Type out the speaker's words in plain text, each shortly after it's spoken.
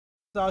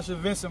Tasha,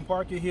 Vincent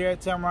Parker here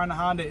at Tameron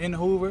Honda in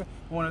Hoover.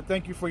 I want to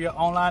thank you for your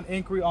online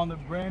inquiry on the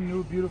brand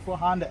new beautiful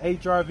Honda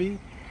HR-V.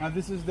 Now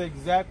this is the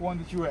exact one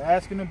that you were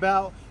asking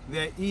about,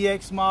 that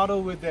EX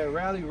model with that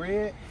rally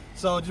red.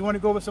 So I just want to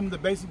go over some of the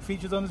basic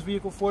features on this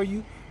vehicle for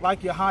you,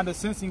 like your Honda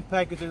sensing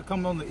package that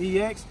comes on the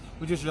EX,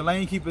 which is your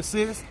lane keep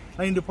assist,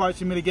 lane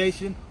departure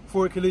mitigation,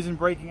 forward collision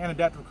braking, and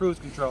adaptive cruise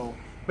control.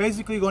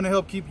 Basically going to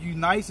help keep you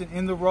nice and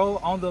in the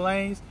road on the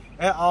lanes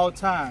at all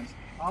times.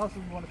 Also,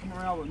 you want to come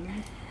around with me,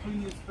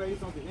 plenty of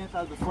space on the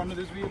inside of the front of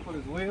this vehicle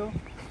as well.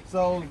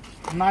 So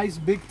nice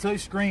big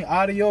touchscreen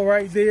audio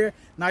right there,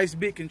 nice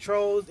big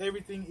controls,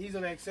 everything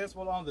easily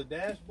accessible on the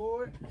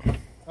dashboard,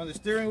 on the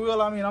steering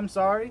wheel.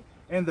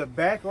 And the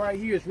back right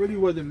here is really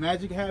where the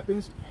magic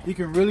happens. You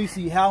can really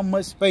see how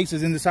much space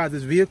is inside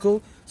this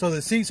vehicle. So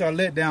the seats are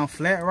let down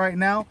flat right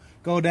now,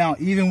 go down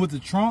even with the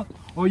trunk,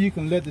 or you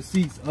can let the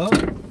seats up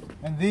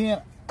and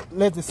then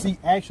let the seat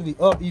actually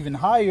up even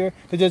higher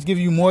to just give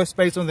you more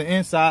space on the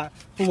inside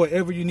for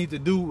whatever you need to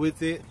do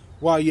with it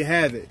while you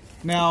have it.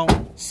 Now,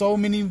 so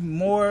many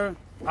more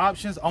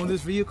options on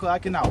this vehicle. I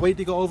cannot wait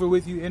to go over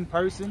with you in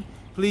person.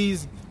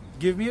 Please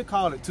give me a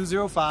call at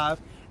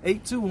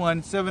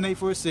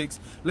 205-821-7846.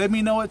 Let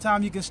me know what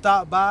time you can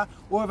stop by,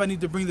 or if I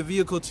need to bring the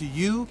vehicle to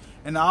you.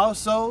 And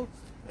also,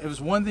 if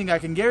there's one thing I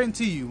can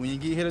guarantee you, when you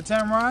get here to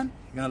Tameron,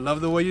 you're gonna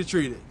love the way you're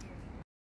treated.